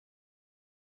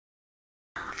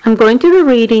I'm going to be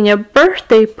reading a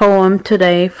birthday poem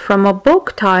today from a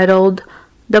book titled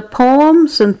The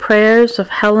Poems and Prayers of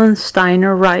Helen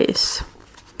Steiner Rice.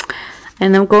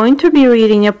 And I'm going to be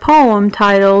reading a poem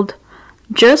titled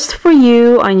Just for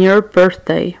You on Your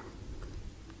Birthday.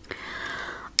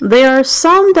 There are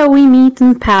some that we meet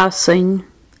in passing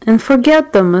and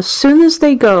forget them as soon as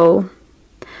they go.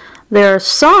 There are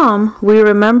some we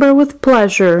remember with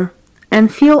pleasure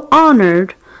and feel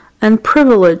honored and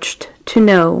privileged to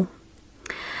know.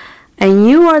 And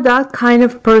you are that kind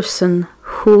of person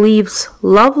who leaves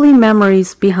lovely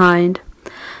memories behind,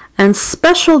 and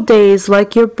special days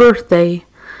like your birthday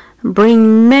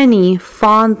bring many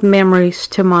fond memories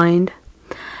to mind.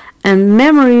 And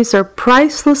memories are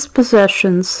priceless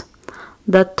possessions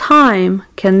that time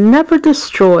can never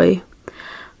destroy,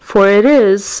 for it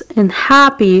is in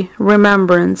happy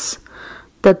remembrance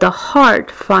that the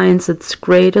heart finds its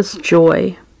greatest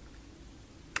joy.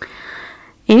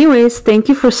 Anyways, thank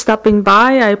you for stopping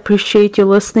by. I appreciate you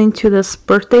listening to this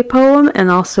birthday poem,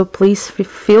 and also please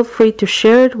feel free to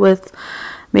share it with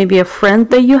maybe a friend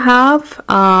that you have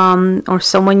or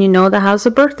someone you know that has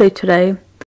a birthday today.